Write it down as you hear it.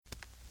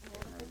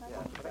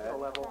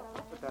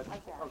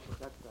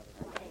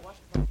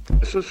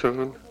This is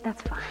Sean.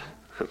 That's fine.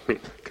 I mean,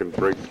 I can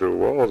break through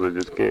walls, I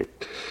just can't.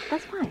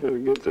 That's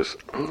fine. Get this.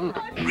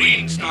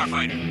 Greetings,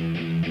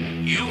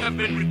 Starfighter. You have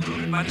been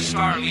recruited by the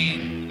Star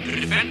League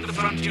to defend the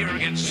frontier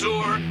against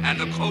Zur and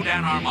the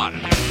Kodan Armada.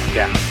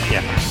 Yeah.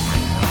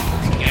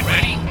 Get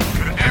ready.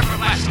 Prepare for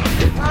blast off.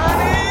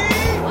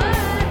 Honey! What?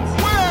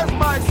 Where's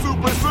my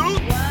super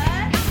suit?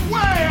 What?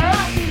 Where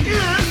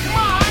is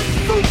my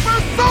super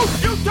suit?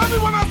 You tell me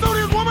when I saw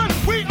this woman,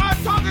 we are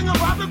talking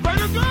about the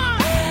greater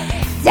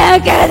good.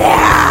 Don't go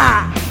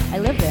there! I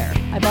live there.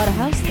 I bought a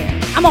house there.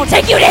 I'm gonna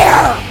take you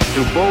there!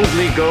 To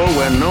boldly go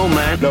where no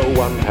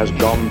one has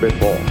gone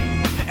before.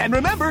 And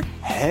remember,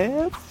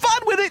 have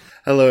fun with it.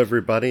 Hello,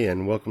 everybody,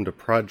 and welcome to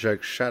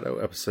Project Shadow,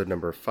 episode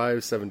number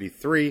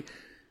 573,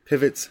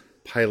 Pivots,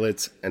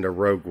 Pilots, and a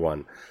Rogue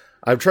One.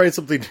 I'm trying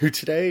something new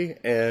today,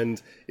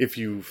 and if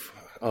you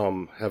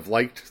have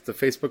liked the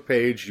Facebook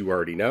page, you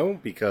already know,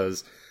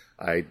 because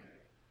I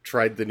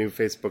tried the new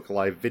Facebook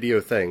Live video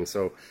thing.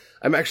 So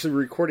I'm actually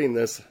recording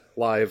this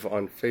live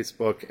on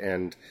Facebook,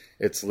 and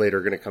it's later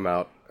going to come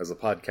out as a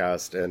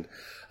podcast, and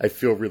I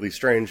feel really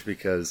strange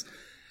because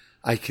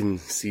I can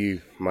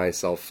see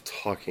myself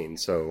talking,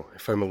 so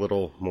if I'm a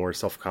little more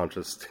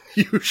self-conscious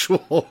than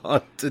usual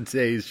on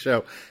today's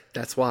show,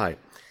 that's why.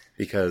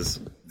 Because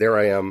there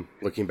I am,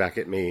 looking back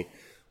at me,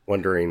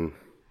 wondering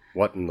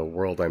what in the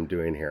world I'm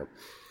doing here.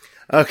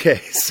 Okay,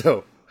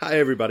 so, hi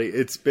everybody.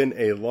 It's been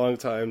a long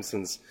time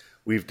since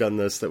we've done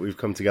this, that we've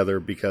come together,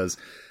 because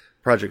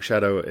Project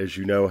Shadow, as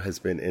you know, has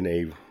been in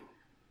a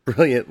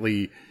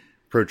brilliantly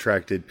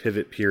protracted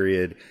pivot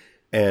period,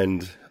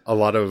 and a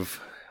lot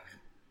of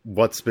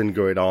what's been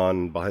going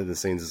on behind the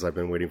scenes is I've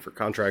been waiting for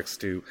contracts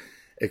to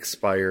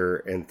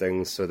expire and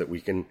things so that we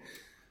can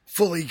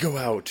fully go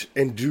out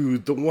and do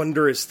the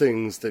wondrous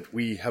things that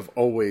we have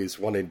always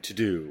wanted to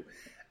do.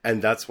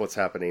 And that's what's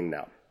happening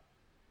now.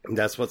 And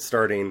that's what's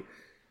starting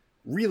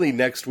really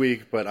next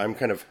week, but I'm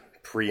kind of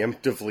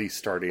preemptively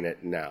starting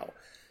it now.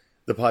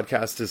 The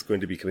podcast is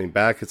going to be coming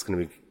back. It's going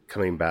to be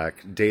coming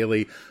back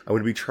daily. I'm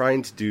going to be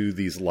trying to do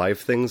these live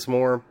things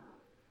more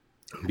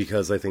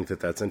because I think that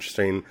that's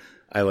interesting.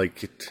 I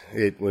like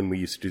it when we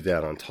used to do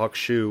that on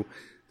TalkShoe.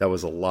 That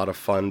was a lot of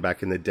fun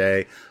back in the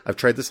day. I've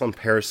tried this on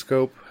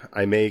Periscope.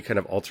 I may kind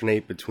of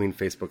alternate between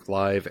Facebook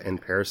Live and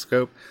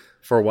Periscope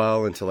for a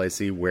while until I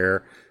see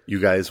where you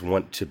guys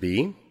want to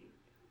be.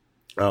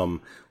 One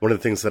of the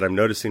things that I'm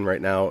noticing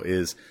right now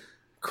is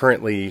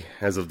currently,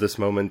 as of this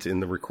moment in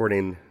the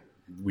recording,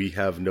 we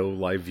have no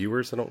live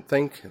viewers, I don't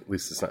think. At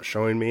least it's not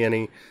showing me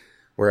any.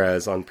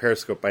 Whereas on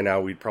Periscope by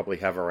now, we'd probably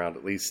have around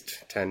at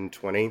least 10,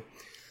 20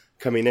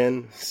 coming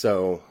in.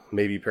 So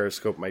maybe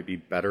Periscope might be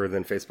better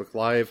than Facebook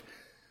Live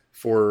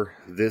for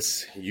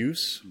this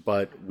use,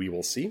 but we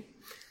will see.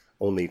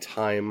 Only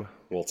time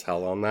will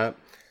tell on that.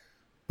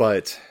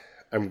 But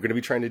I'm going to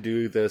be trying to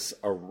do this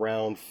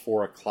around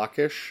 4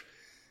 o'clock-ish.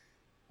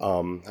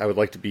 I would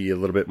like to be a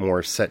little bit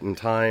more set in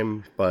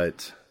time,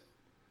 but,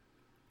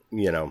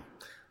 you know,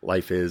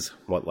 life is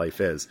what life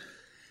is.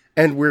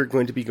 And we're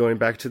going to be going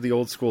back to the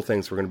old school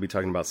things. We're going to be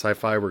talking about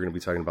sci-fi. We're going to be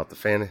talking about the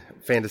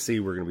fantasy.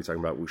 We're going to be talking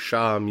about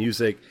wuxia,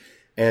 music,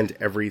 and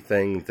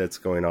everything that's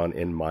going on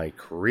in my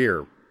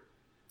career.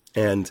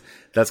 And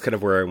that's kind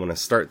of where I want to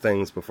start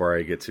things before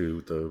I get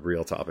to the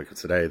real topic of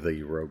today,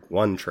 the Rogue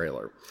One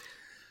trailer.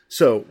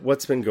 So,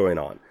 what's been going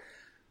on?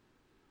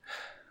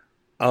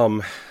 I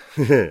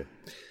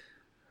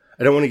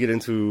don't want to get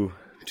into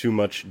too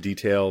much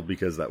detail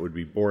because that would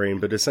be boring,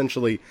 but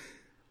essentially,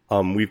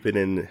 we've been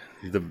in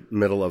the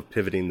middle of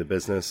pivoting the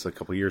business. A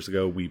couple years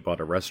ago, we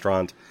bought a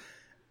restaurant,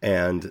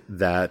 and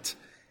that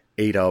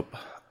ate up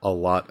a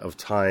lot of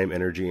time,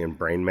 energy, and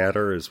brain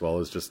matter, as well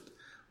as just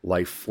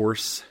life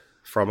force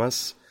from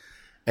us.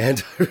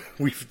 And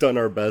we've done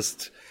our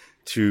best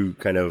to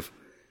kind of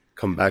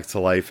come back to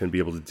life and be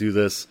able to do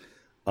this.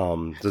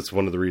 That's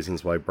one of the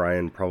reasons why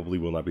Brian probably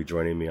will not be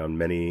joining me on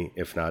many,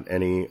 if not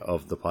any,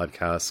 of the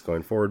podcasts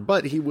going forward,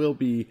 but he will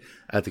be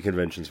at the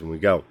conventions when we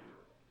go.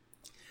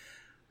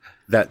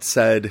 That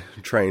said,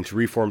 trying to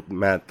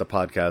reformat the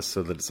podcast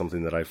so that it's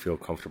something that I feel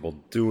comfortable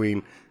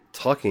doing,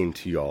 talking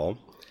to y'all,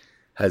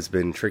 has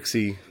been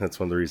tricksy.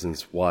 That's one of the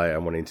reasons why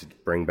I'm wanting to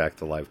bring back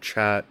the live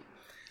chat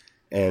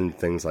and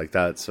things like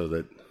that so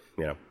that,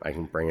 you know, I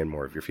can bring in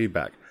more of your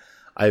feedback.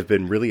 I've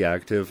been really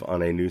active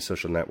on a new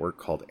social network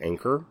called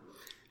Anchor,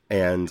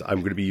 and I'm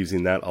going to be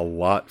using that a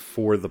lot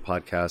for the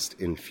podcast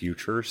in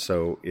future.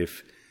 So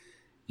if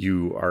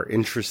you are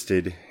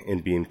interested in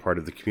being part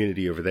of the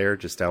community over there,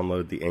 just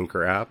download the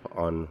Anchor app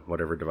on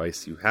whatever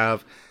device you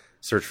have.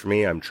 Search for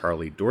me. I'm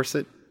Charlie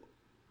Dorset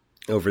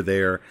over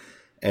there,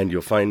 and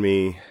you'll find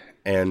me.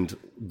 And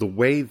the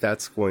way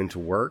that's going to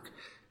work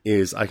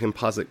is I can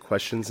posit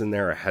questions in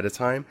there ahead of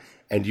time,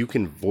 and you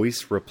can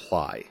voice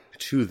reply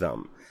to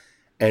them.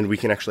 And we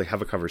can actually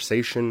have a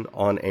conversation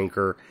on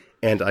Anchor,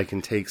 and I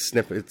can take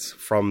snippets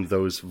from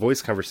those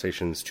voice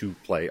conversations to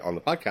play on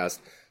the podcast,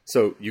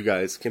 so you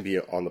guys can be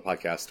on the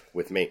podcast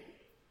with me.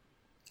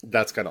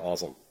 That's kind of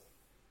awesome.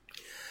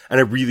 And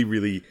I really,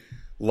 really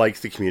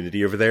like the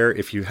community over there.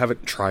 If you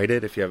haven't tried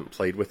it, if you haven't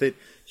played with it,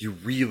 you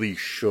really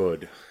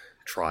should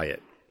try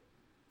it.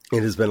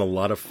 It has been a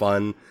lot of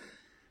fun.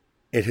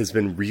 It has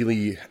been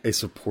really a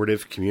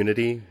supportive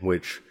community,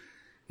 which,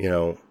 you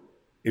know,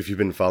 if you've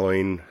been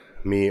following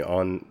me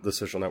on the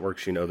social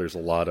networks, you know there's a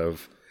lot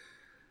of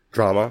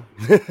drama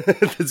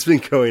that's been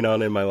going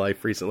on in my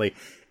life recently.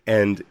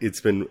 And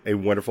it's been a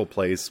wonderful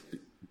place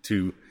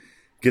to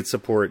get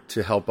support,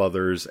 to help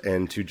others,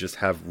 and to just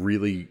have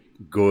really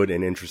good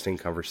and interesting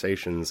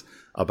conversations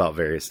about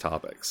various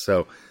topics.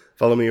 So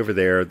follow me over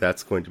there.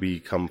 That's going to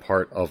become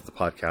part of the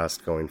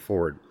podcast going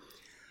forward.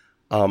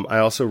 I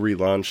also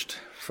relaunched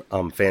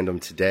Fandom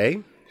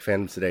Today.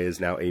 Fandom Today is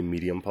now a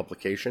Medium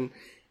publication.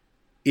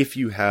 If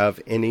you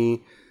have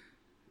anything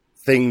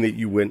that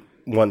you would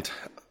want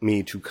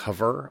me to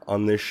cover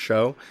on this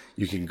show,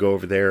 you can go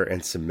over there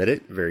and submit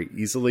it very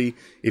easily.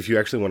 If you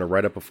actually want to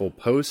write up a full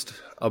post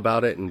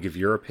about it and give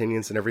your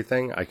opinions and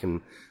everything, I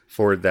can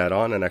forward that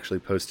on and actually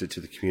post it to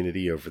the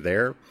community over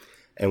there.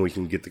 And we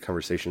can get the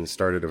conversation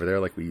started over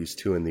there like we used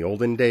to in the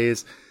olden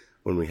days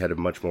when we had a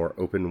much more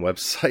open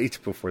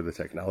website before the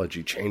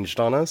technology changed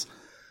on us.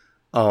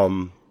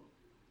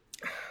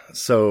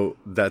 So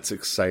that's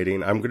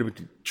exciting. I'm going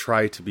to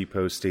try to be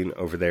posting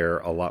over there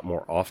a lot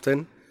more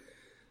often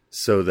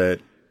so that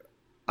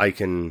I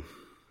can,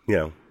 you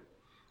know,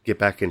 get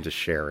back into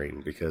sharing,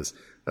 because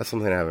that's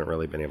something I haven't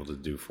really been able to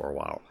do for a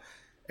while.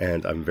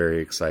 And I'm very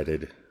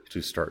excited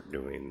to start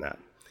doing that.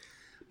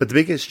 But the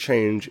biggest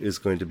change is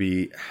going to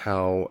be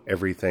how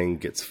everything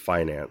gets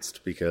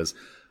financed, because,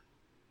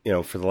 you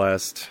know, for the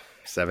last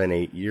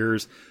 7-8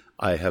 years,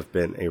 I have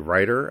been a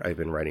writer. I've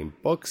been writing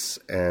books,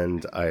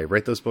 and I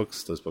write those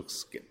books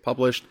get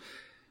published,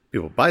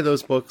 people buy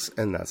those books,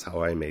 and that's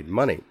how I made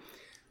money.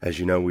 As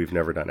you know, we've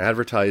never done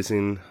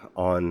advertising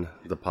on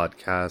the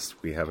podcast.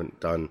 We haven't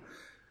done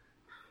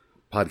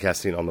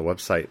podcasting on the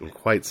website in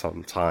quite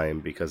some time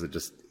because it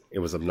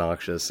was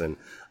obnoxious, and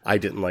I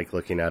didn't like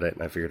looking at it,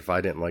 and I figured if I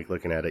didn't like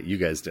looking at it, you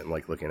guys didn't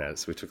like looking at it,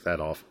 so we took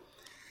that off.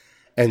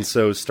 And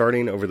so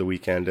starting over the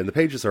weekend, and the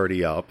page is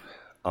already up,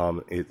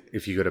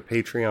 if you go to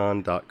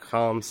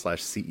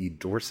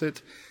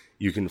patreon.com/CEDorset,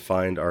 you can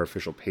find our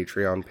official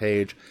Patreon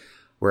page.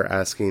 We're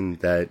asking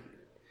that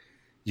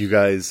you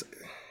guys,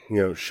 you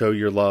know, show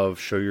your love,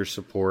 show your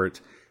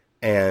support,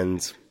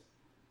 and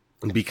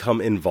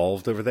become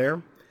involved over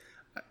there.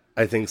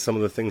 I think some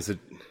of the things that,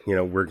 you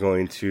know, we're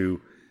going to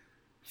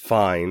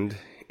find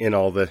in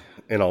all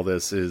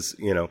this is,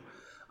 you know,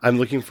 I'm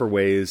looking for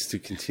ways to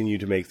continue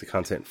to make the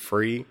content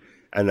free.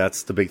 And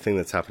that's the big thing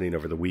that's happening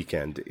over the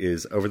weekend.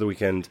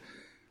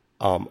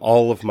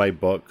 All of my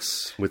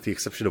books, with the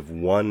exception of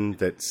one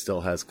that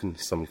still has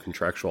some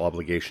contractual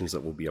obligations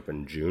that will be up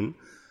in June,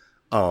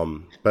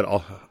 but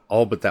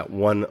all but that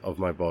one of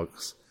my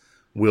books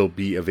will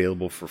be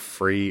available for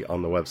free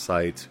on the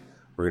website.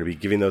 We're going to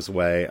be giving those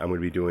away. I'm going to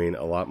be doing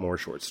a lot more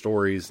short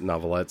stories,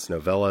 novelettes,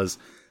 novellas,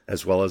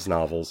 as well as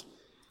novels,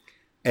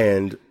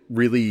 and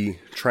really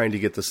trying to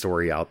get the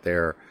story out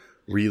there.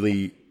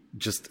 Really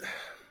just...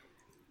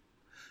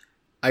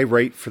 I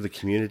write for the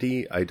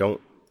community. I don't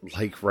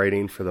like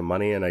writing for the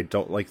money, and I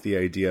don't like the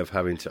idea of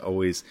having to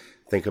always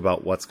think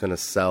about what's going to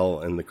sell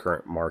in the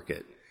current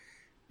market.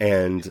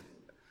 And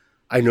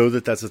I know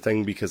that that's a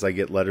thing because I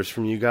get letters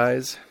from you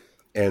guys,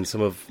 and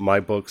some of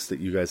my books that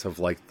you guys have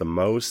liked the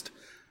most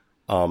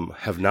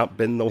have not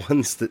been the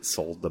ones that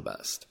sold the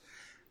best.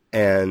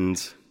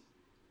 And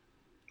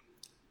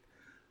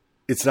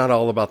it's not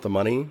all about the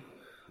money.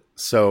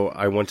 So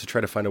I want to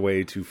try to find a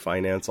way to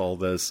finance all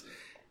this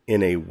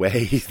in a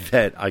way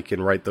that I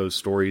can write those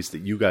stories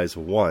that you guys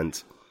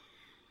want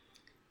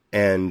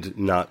and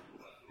not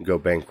go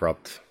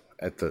bankrupt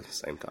at the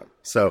same time.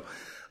 So,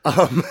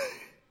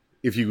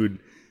 if you would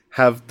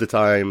have the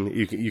time,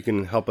 you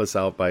can help us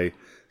out by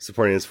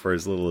supporting us for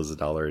as little as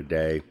 $1 a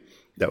day.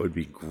 That would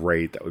be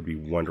great. That would be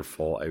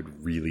wonderful.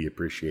 I'd really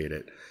appreciate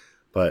it.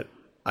 But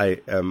I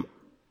am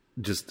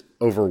just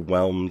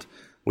overwhelmed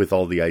with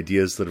all the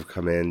ideas that have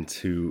come in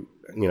to,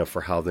 you know,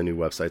 for how the new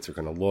websites are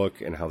going to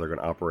look and how they're going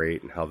to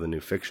operate and how the new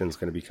fiction is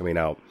going to be coming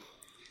out.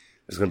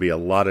 There's going to be a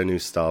lot of new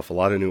stuff, a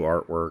lot of new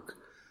artwork.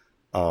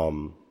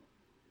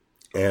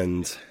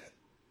 And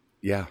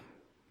yeah,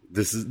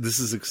 this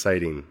is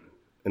exciting,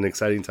 an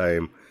exciting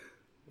time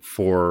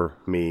for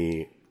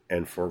me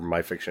and for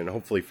my fiction, and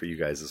hopefully for you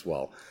guys as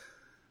well.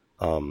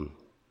 I'm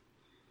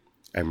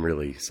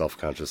really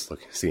self-conscious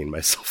seeing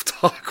myself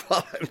talk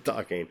while I'm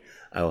talking.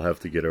 I'll have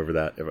to get over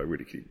that if I were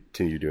to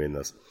continue doing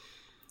this.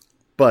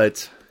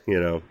 But, you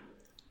know,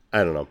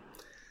 I don't know.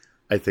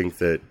 I think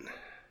that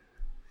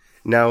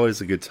now is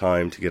a good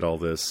time to get all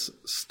this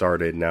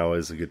started. Now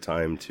is a good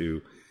time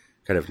to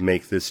kind of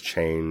make this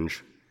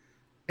change.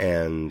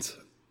 And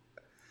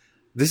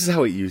this is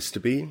how it used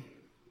to be.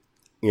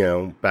 You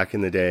know, back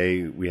in the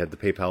day, we had the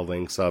PayPal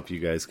links up.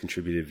 You guys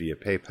contributed via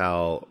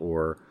PayPal,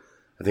 or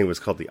I think it was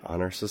called the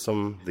Honor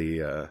System.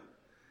 It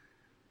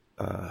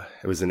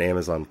was an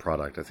Amazon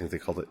product. I think they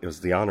called it was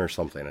the Honor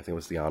something. I think it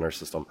was the Honor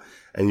System.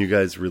 And you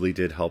guys really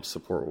did help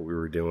support what we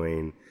were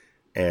doing.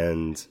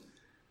 And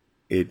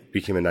it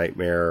became a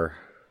nightmare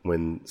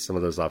when some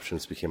of those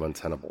options became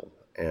untenable.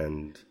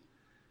 And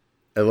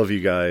I love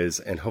you guys,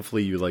 and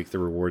hopefully you like the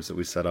rewards that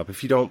we set up.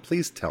 If you don't,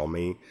 please tell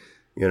me.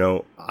 You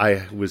know,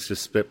 I was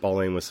just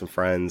spitballing with some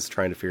friends,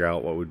 trying to figure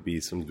out what would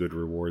be some good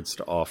rewards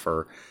to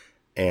offer.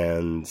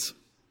 And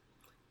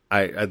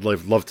I'd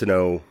love to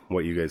know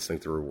what you guys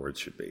think the rewards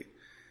should be.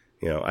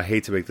 You know, I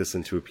hate to make this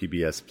into a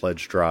PBS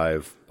pledge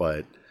drive,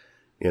 but,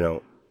 you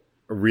know,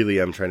 really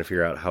I'm trying to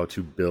figure out how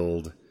to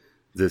build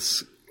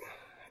this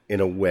in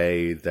a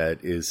way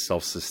that is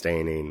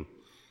self-sustaining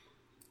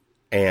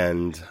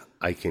and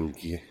I can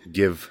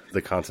give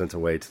the content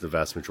away to the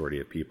vast majority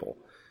of people.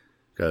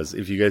 Because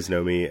if you guys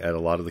know me, at a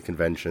lot of the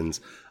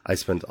conventions, I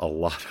spend a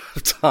lot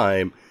of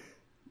time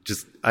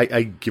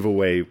I give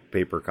away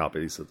paper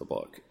copies of the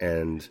book,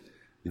 and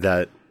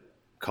that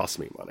costs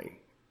me money.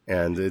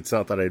 And it's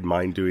not that I'd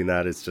mind doing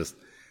that. It's just,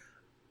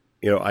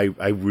 you know,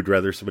 I would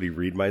rather somebody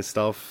read my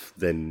stuff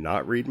than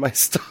not read my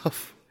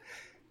stuff.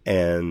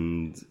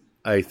 And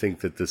I think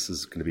that this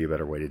is going to be a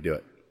better way to do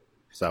it.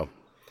 So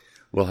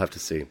we'll have to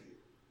see.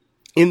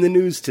 In the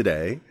news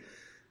today,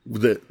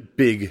 the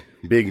big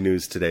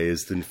news today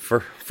is the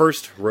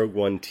first Rogue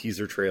One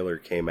teaser trailer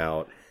came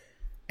out.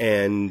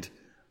 And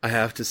I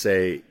have to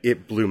say,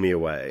 it blew me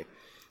away.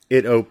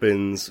 It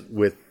opens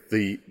with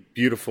the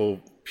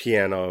beautiful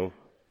piano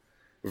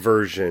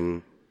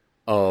version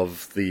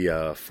of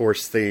the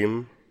Force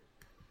theme,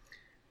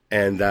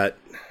 and that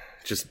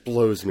just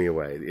blows me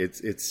away.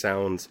 It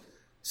sounds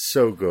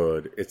so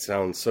good. It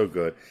sounds so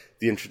good.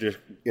 The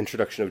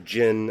introduction of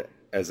Jyn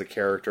as a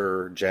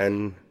character,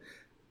 Jen,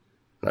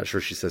 not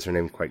sure she says her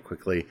name quite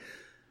quickly.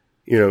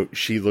 You know,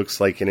 she looks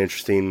like an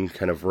interesting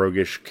kind of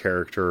roguish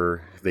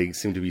character. They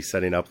seem to be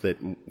setting up that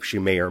she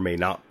may or may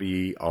not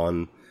be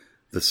on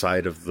the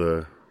side of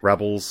the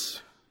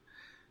rebels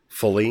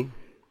fully.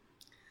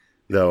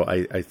 Though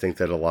I think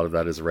that a lot of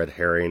that is a red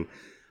herring.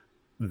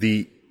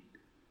 The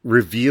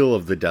reveal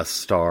of the Death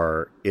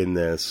Star in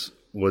this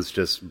was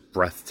just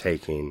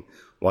breathtaking.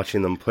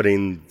 Watching them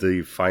putting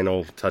the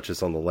final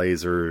touches on the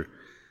laser,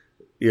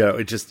 you know,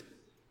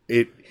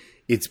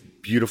 it's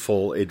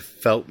beautiful. It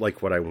felt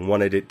like what I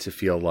wanted it to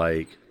feel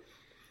like.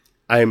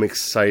 I am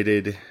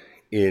excited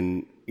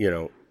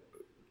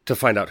to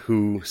find out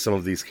who some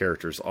of these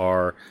characters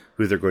are,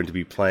 who they're going to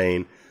be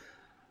playing.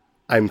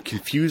 I'm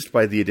confused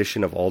by the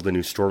addition of all the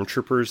new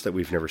stormtroopers that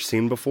we've never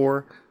seen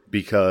before,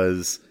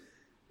 because,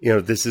 you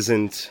know, this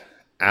isn't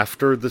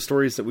after the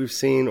stories that we've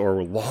seen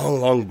or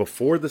long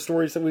before the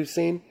stories that we've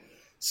seen.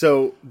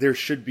 So there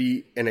should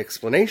be an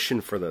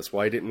explanation for this.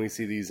 Why didn't we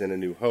see these in A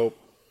New Hope?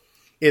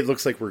 It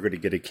looks like we're going to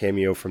get a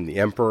cameo from the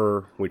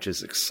Emperor, which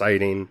is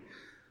exciting.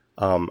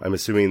 I'm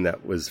assuming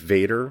that was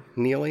Vader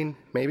kneeling,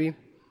 maybe,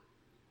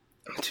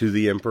 to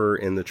the Emperor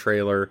in the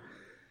trailer.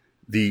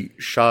 The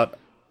shot,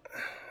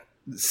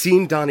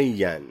 seeing Donnie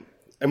Yen.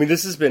 I mean,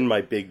 this has been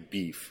my big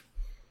beef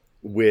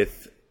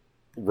with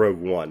Rogue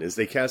One, is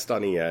they cast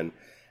Donnie Yen,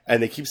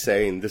 and they keep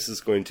saying this is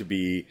going to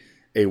be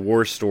a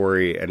war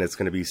story, and it's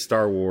going to be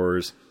Star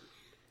Wars,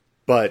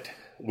 but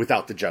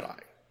without the Jedi.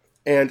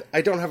 And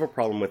I don't have a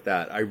problem with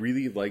that. I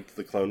really liked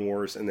the Clone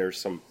Wars, and there's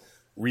some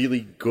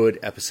really good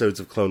episodes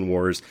of Clone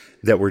Wars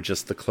that were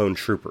just the clone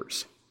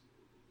troopers.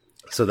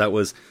 So that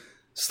was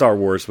Star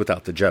Wars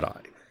without the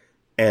Jedi.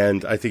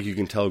 And I think you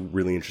can tell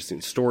really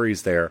interesting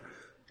stories there,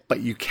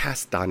 but you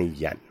cast Donnie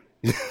Yen.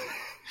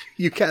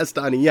 You cast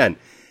Donnie Yen.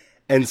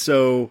 And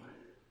so,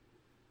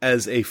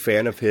 as a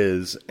fan of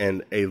his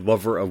and a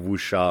lover of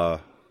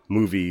wuxia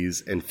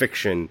movies and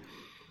fiction,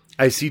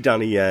 I see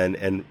Donnie Yen,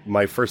 and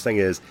my first thing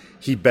is,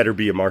 he better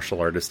be a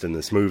martial artist in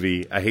this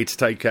movie. I hate to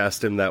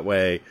typecast him that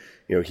way.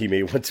 You know, he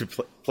may want to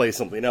play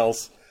something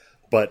else,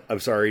 but I'm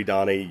sorry,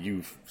 Donnie,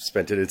 you've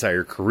spent an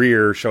entire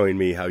career showing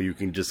me how you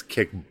can just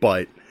kick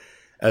butt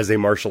as a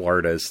martial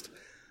artist.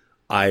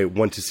 I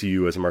want to see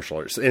you as a martial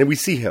artist. And we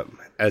see him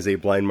as a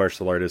blind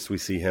martial artist. We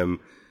see him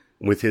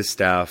with his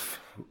staff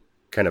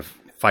kind of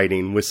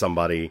fighting with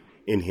somebody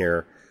in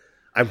here.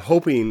 I'm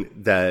hoping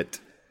that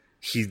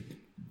he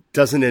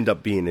doesn't end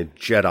up being a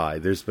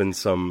Jedi. There's been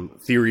some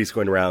theories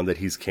going around that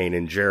he's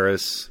Kanan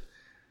Jarrus.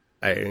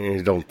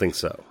 I don't think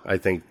so. I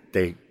think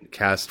they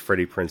cast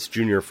Freddie Prinze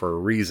Jr. for a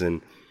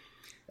reason,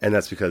 and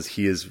that's because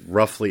he is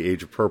roughly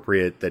age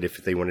appropriate, that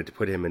if they wanted to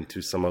put him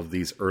into some of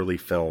these early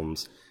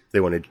films, they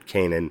wanted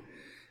Kanan.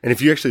 And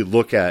if you actually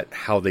look at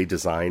how they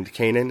designed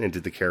Kanan and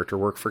did the character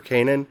work for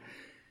Kanan,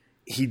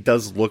 he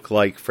does look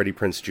like Freddie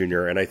Prinze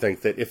Jr., and I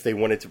think that if they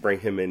wanted to bring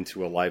him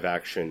into a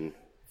live-action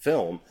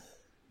film,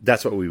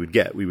 that's what we would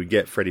get. We would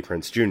get Freddie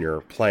Prinze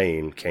Jr.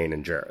 playing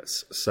Kanan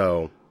Jarrus.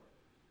 So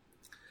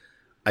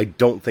I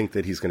don't think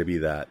that he's going to be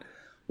that.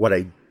 What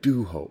I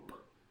do hope,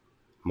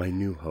 my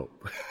new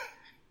hope,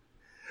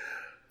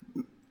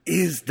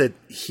 is that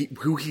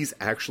who he's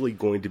actually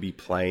going to be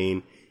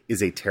playing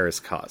is a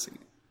Teräs Käsi.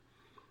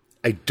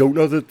 I don't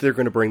know that they're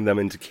going to bring them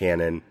into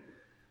canon,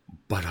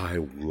 but I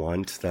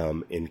want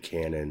them in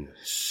canon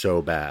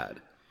so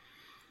bad.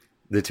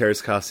 The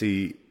Teräs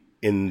Käsi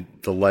in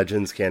the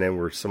Legends canon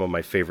were some of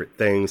my favorite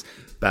things.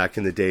 Back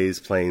in the days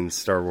playing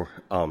Star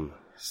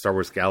Star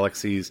Wars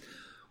Galaxies,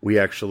 we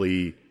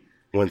actually,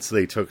 once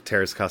they took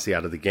Teräs Käsi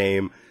out of the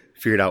game,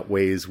 figured out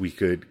ways we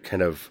could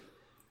kind of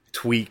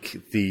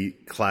tweak the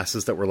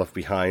classes that were left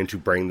behind to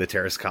bring the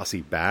Teräs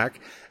Käsi back,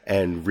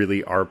 and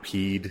really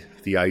RP'd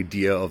the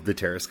idea of the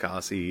Teräs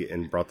Käsi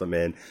and brought them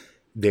in.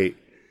 They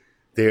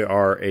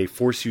are a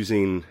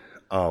Force-using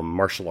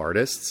martial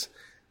artists,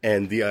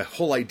 and the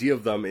whole idea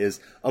of them is,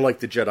 unlike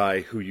the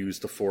Jedi who use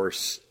the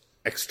Force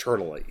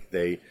externally,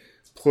 they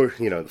push,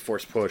 the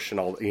Force push and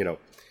all,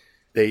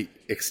 they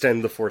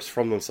extend the Force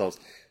from themselves.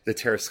 The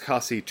Teräs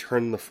Käsi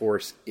turn the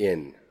Force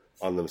in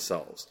on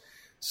themselves.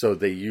 So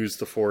they use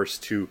the Force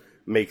to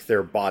make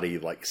their body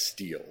like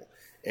steel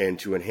and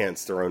to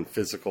enhance their own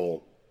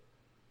physical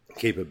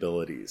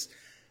capabilities.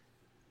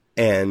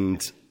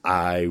 And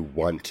I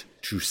want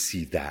to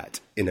see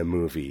that in a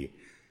movie.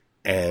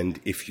 And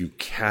if you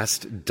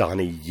cast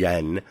Donnie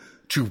Yen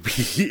to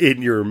be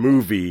in your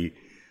movie,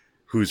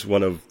 who's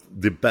one of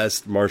the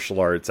best martial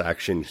arts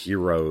action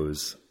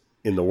heroes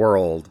in the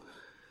world,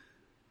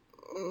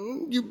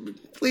 you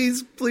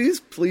please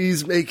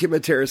make him a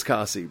Teräs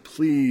Käsi.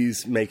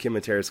 Please make him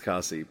a Teräs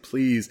Käsi.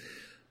 Please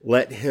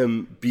let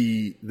him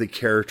be the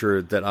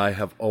character that I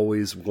have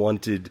always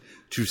wanted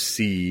to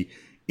see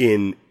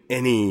in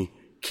any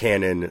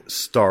canon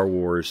Star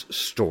Wars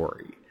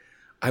story.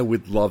 I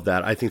would love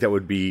that. I think that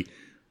would be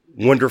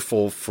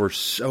wonderful for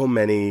so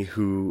many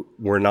who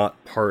were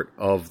not part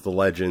of the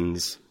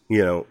Legends,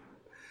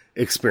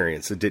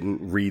 experience. That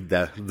didn't read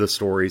the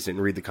stories,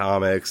 didn't read the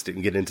comics,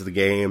 didn't get into the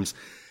games.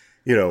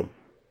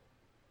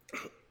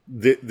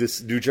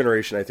 This new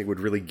generation, I think, would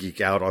really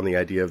geek out on the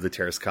idea of the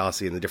Teräs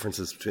Käsi and the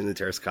differences between the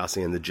Teräs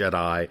Käsi and the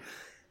Jedi.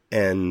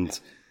 And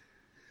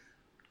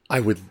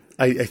I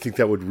think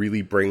that would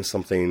really bring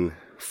something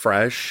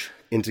fresh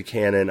into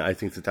canon. I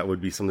think that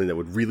would be something that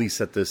would really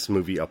set this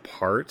movie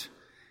apart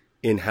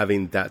in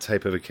having that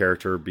type of a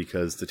character,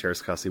 because the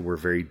Teräs Käsi were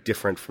very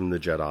different from the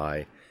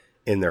Jedi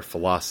in their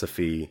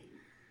philosophy.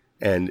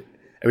 And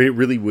I mean, it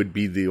really would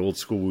be the old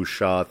school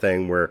wuxia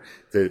thing where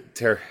the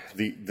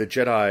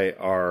Jedi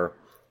are,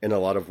 in a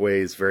lot of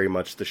ways, very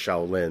much the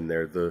Shaolin.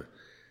 They're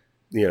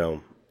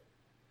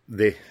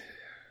they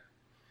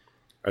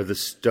are the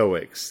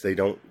Stoics. They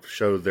don't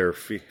show their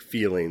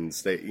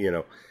feelings.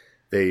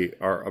 They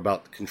are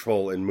about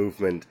control and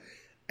movement.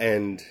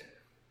 And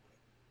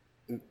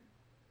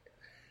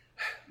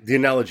the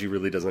analogy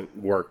really doesn't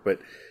work,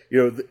 but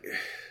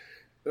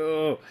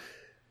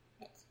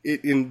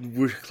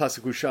in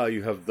classic wuxia,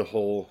 you have the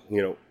whole,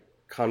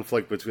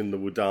 conflict between the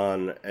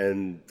Wudan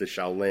and the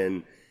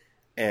Shaolin,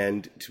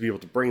 and to be able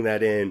to bring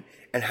that in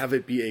and have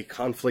it be a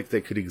conflict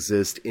that could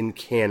exist in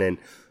canon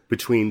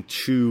between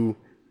two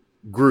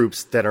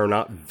groups that are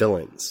not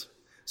villains.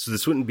 So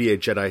this wouldn't be a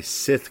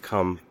Jedi-Sith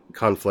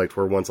conflict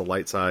where one's a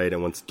light side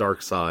and one's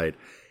dark side.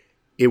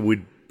 It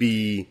would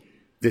be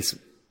this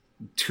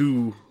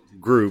two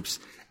groups,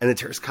 and the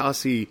Teräs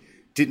Käsi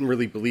didn't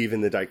really believe in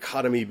the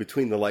dichotomy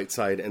between the light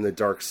side and the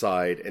dark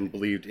side and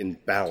believed in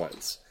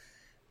balance.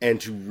 And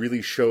to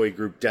really show a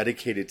group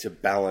dedicated to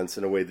balance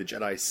in a way the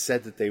Jedi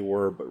said that they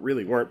were, but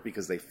really weren't,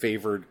 because they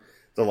favored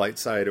the light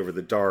side over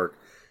the dark.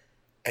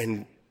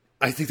 And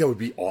I think that would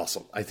be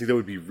awesome. I think that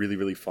would be really,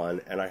 really fun,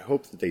 and I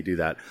hope that they do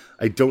that.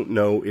 I don't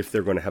know if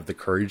they're going to have the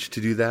courage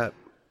to do that,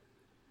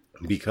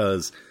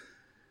 because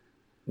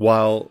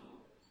while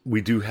we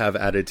do have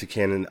added to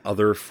canon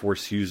other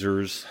Force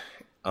users,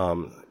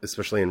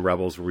 especially in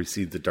Rebels, where we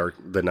see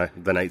the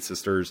Night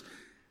Sisters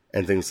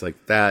and things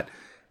like that.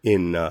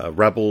 In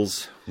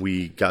Rebels,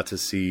 we got to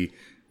see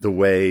the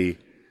way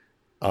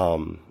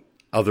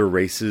other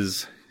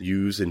races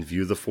use and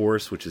view the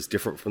Force, which is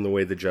different from the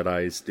way the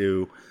Jedis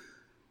do.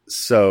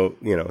 So,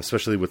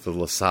 especially with the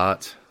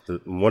Lasat,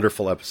 the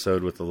wonderful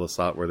episode with the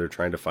Lasat where they're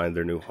trying to find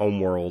their new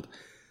homeworld.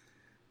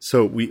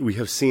 So we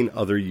have seen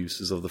other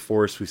uses of the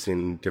Force. We've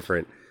seen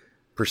different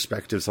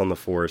perspectives on the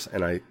Force,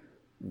 and I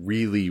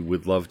really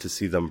would love to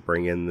see them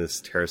bring in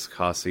this Teräs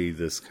Käsi,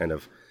 this kind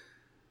of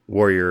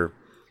warrior.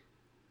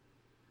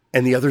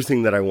 And the other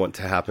thing that I want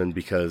to happen,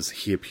 because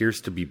he appears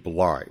to be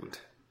blind,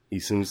 he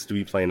seems to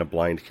be playing a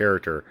blind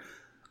character,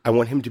 I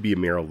want him to be a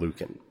Mira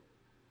Lucan.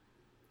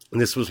 And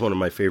this was one of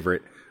my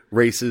favorite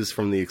races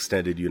from the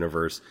extended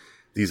universe.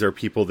 These are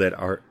people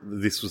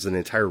this was an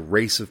entire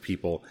race of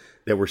people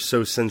that were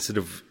so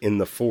sensitive in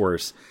the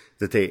Force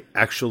that they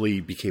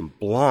actually became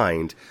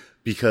blind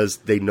because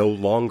they no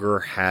longer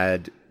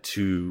had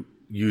to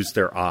use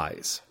their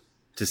eyes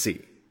to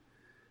see.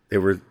 They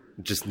were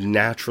just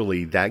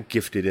naturally that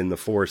gifted in the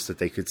Force that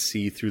they could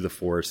see through the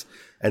Force,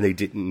 and they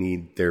didn't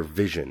need their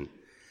vision.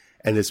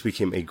 And this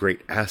became a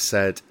great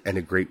asset and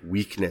a great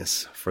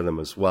weakness for them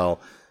as well.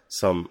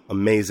 Some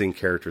amazing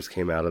characters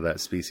came out of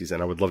that species,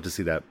 and I would love to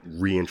see that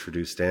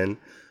reintroduced in.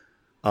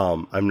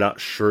 I'm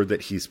not sure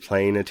that he's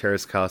playing a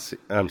Teräs Käsi.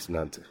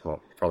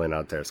 Probably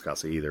not a Teräs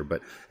Käsi either,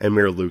 but a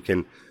Mira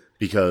Lucan,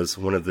 because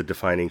one of the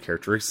defining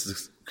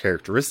characteristics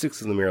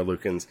of the Mira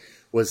Lucans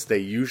was they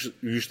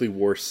usually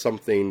wore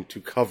something to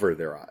cover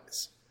their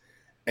eyes.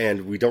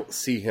 And we don't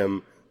see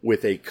him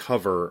with a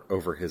cover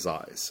over his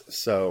eyes.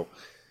 So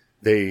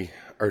they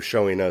are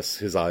showing us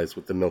his eyes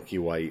with the milky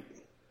white,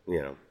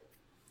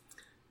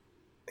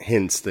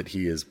 hints that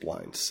he is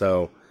blind.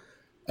 So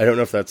I don't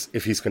know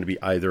if he's going to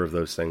be either of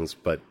those things,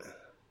 but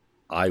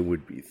I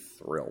would be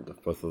thrilled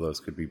if both of those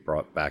could be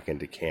brought back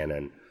into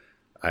canon.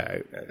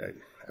 I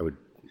would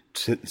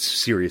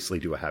seriously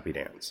do a happy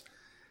dance.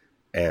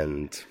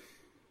 And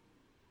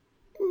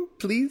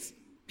please.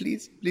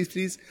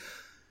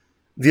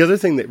 The other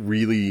thing that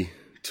really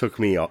took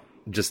me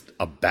just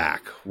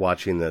aback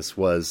watching this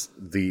was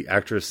the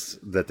actress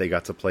that they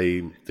got to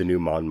play the new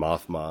Mon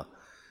Mothma.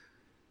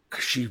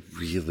 'Cause she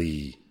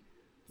really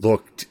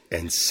looked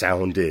and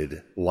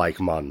sounded like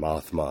Mon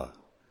Mothma.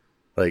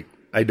 Like,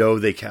 I know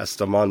they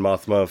cast a Mon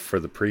Mothma for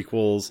the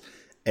prequels,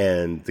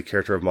 and the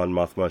character of Mon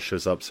Mothma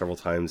shows up several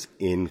times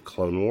in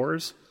Clone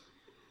Wars.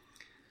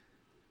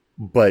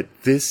 But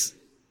this,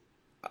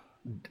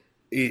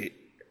 it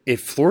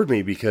floored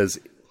me because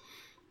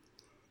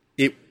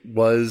it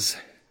was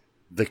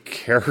the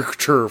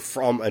character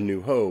from A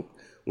New Hope,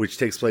 which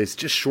takes place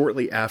just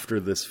shortly after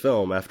this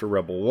film, after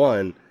Rebel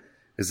One.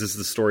 This is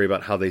the story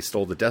about how they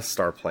stole the Death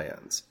Star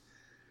plans.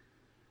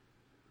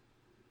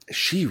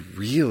 She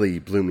really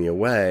blew me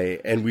away,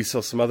 and we saw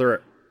some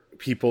other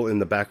people in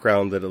the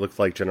background that it looked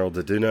like General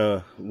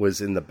Daduna was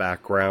in the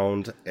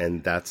background,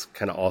 and that's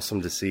kind of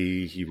awesome to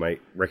see. You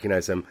might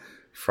recognize him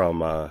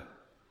from I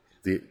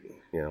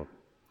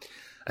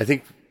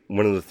think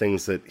one of the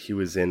things that he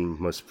was in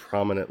most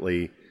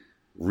prominently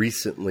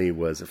recently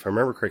was, if I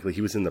remember correctly,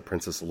 he was in the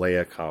Princess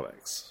Leia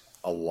comics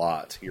a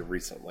lot here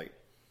recently.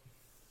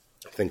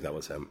 I think that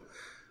was him.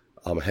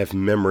 I have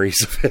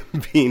memories of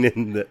him being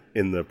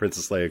in the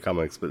Princess Leia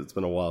comics, but it's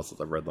been a while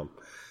since I've read them,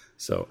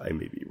 so I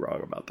may be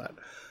wrong about that.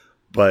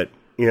 But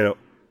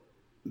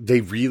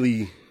it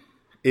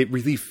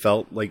really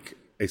felt like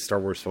a Star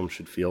Wars film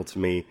should feel to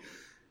me.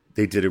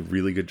 They did a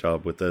really good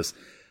job with this.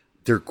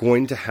 They're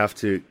going to have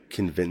to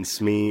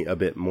convince me a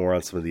bit more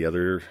on some of the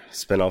other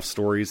spin-off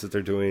stories that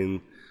they're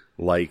doing,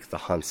 like the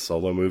Han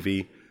Solo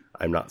movie.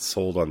 I'm not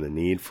sold on the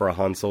need for a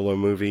Han Solo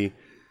movie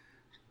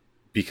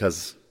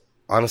because,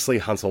 honestly,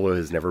 Han Solo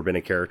has never been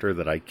a character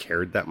that I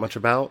cared that much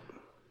about.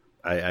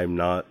 I'm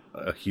not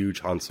a huge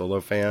Han Solo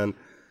fan.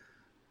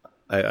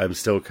 I'm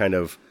still kind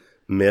of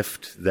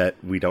miffed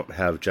that we don't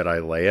have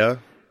Jedi Leia.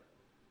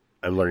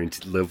 I'm learning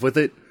to live with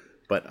it,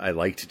 but I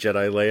liked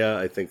Jedi Leia.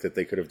 I think that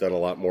they could have done a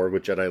lot more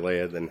with Jedi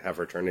Leia than have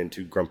her turn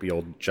into grumpy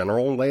old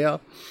General Leia.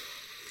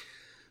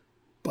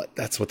 But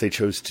that's what they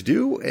chose to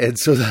do, and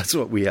so that's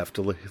what we have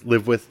to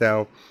live with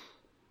now.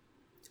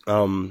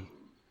 I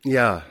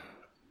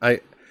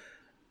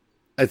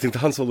think the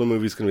Han Solo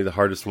movie is going to be the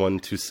hardest one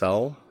to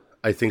sell.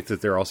 I think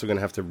that they're also going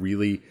to have to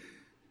really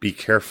be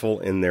careful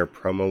in their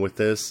promo with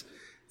this.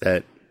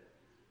 That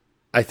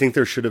I think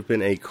there should have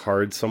been a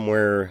card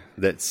somewhere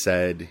that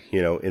said,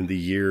 in the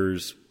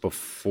years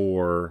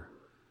before,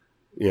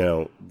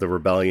 the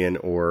rebellion,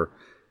 or,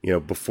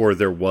 before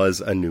there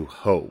was A New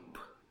Hope.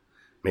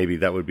 Maybe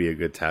that would be a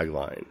good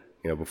tagline.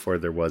 Before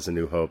there was A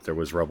New Hope, there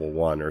was Rebel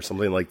One, or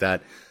something like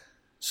that.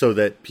 So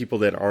that people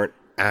that aren't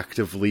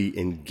actively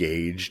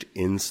engaged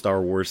in Star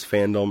Wars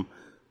fandom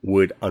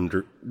would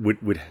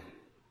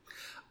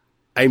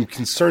I'm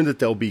concerned that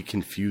they'll be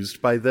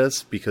confused by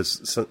this,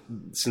 because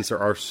since there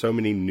are so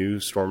many new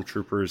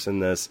stormtroopers in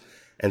this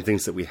and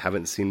things that we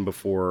haven't seen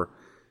before,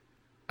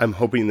 I'm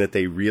hoping that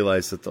they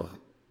realize that the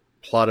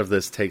plot of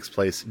this takes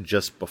place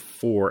just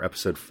before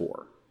Episode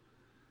 4.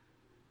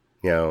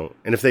 And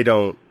if they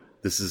don't,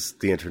 this is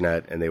the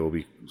internet, and they will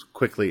be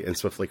quickly and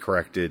swiftly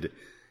corrected.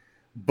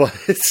 But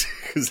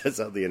because that's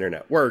how the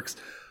internet works.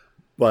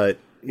 But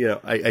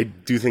I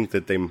do think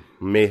that they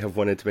may have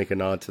wanted to make a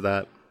nod to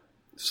that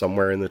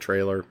somewhere in the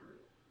trailer.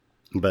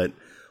 But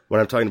when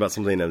I'm talking about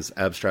something as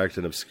abstract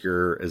and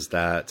obscure as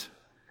that,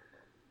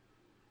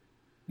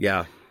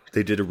 yeah,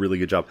 they did a really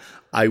good job.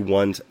 I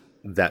want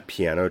that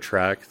piano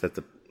track that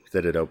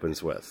it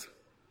opens with.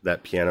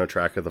 That piano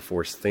track of the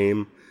Force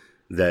theme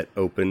that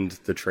opened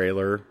the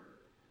trailer.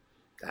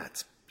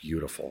 That's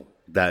beautiful.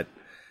 That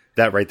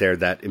right there,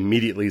 that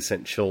immediately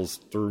sent chills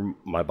through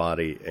my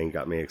body and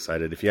got me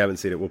excited. If you haven't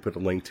seen it, we'll put a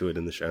link to it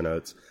in the show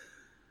notes.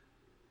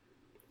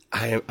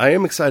 I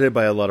am excited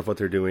by a lot of what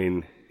they're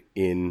doing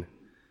in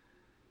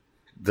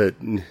the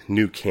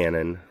new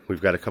canon. We've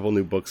got a couple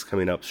new books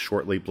coming up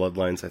shortly.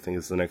 Bloodlines, I think,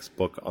 is the next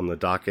book on the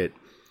docket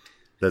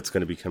that's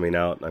going to be coming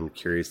out. I'm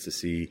curious to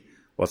see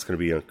what's going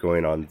to be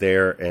going on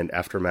there. And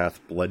Aftermath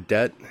Blood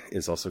Debt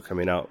is also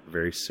coming out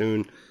very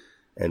soon,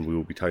 and we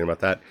will be talking about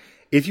that.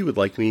 If you would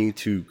like me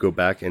to go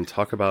back and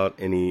talk about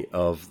any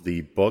of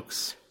the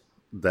books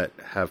that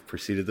have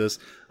preceded this,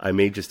 I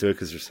may just do it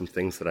because there's some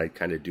things that I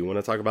kind of do want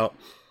to talk about.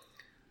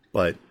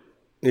 But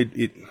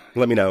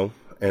let me know,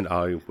 and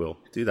I will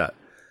do that.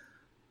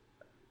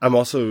 I'm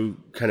also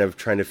kind of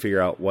trying to figure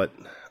out what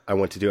I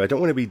want to do. I don't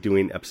want to be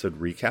doing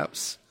episode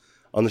recaps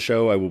on the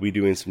show. I will be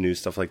doing some new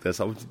stuff like this.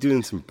 I'll be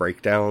doing some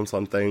breakdowns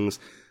on things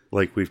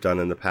like we've done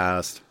in the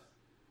past.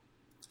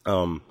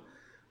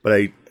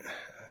 But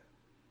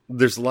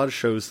there's a lot of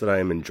shows that I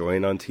am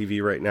enjoying on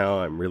TV right now.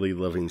 I'm really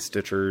loving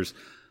Stitchers.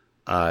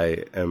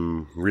 I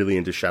am really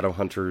into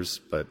Shadowhunters,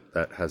 but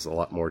that has a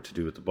lot more to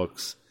do with the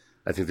books.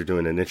 I think they're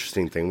doing an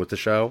interesting thing with the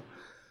show.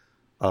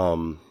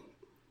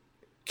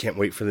 Can't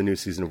wait for the new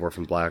season of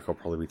Orphan Black. I'll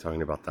probably be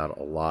talking about that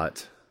a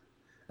lot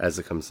as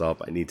it comes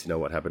up. I need to know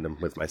what happened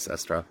with my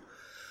Sestra.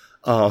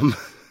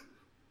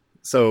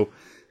 So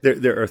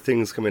there are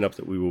things coming up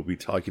that we will be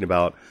talking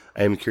about.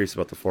 I am curious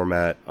about the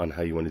format on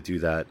how you want to do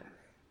that.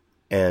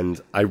 And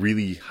I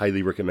really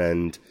highly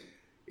recommend,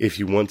 if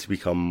you want to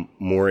become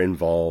more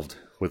involved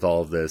with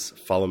all of this,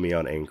 follow me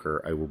on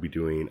Anchor. I will be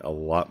doing a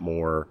lot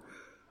more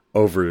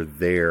over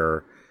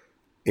there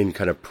in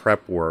kind of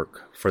prep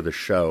work for the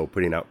show,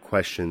 putting out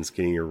questions,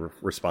 getting your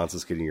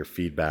responses, getting your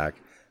feedback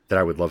that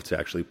I would love to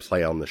actually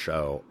play on the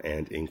show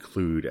and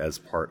include as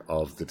part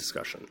of the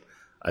discussion.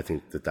 I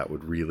think that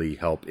would really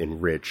help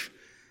enrich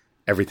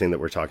everything that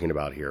we're talking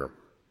about here.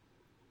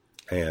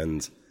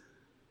 And,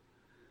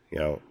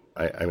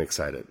 I'm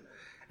excited.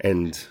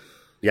 And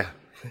yeah,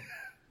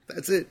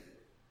 that's it.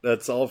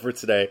 That's all for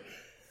today.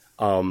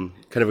 Kind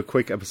of a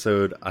quick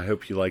episode. I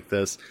hope you like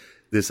this.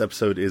 This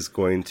episode is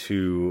going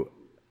to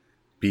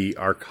be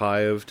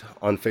archived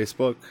on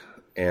Facebook,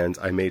 and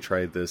I may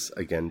try this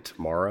again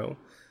tomorrow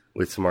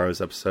with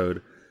tomorrow's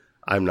episode.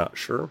 I'm not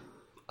sure.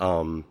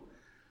 I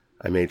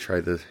may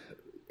try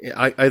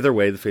either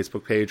way, the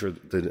Facebook page or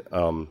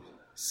the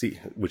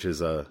which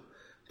is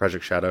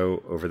Project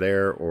Shadow over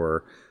there,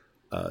 or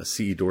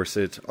CE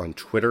Dorset on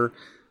Twitter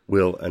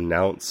will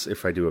announce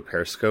if I do a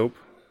Periscope.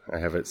 I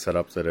have it set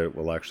up that it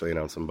will actually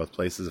announce on both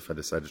places if I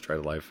decide to try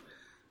to live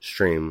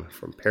stream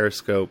from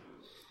Periscope.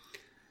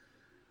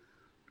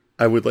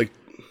 I would like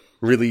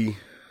really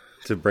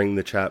to bring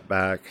the chat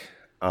back.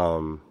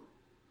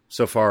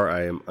 So far,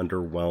 I am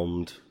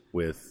underwhelmed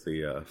with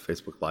the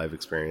Facebook Live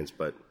experience,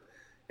 but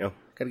got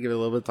to give it a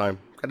little bit of time.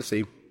 Got to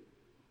see.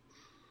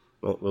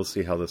 We'll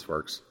see how this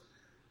works.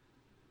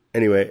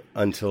 Anyway,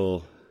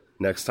 until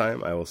next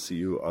time, I will see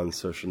you on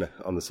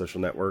the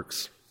social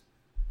networks.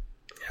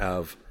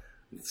 Have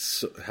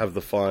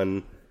the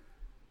fun,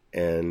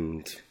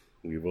 and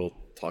we will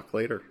talk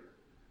later.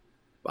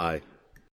 Bye.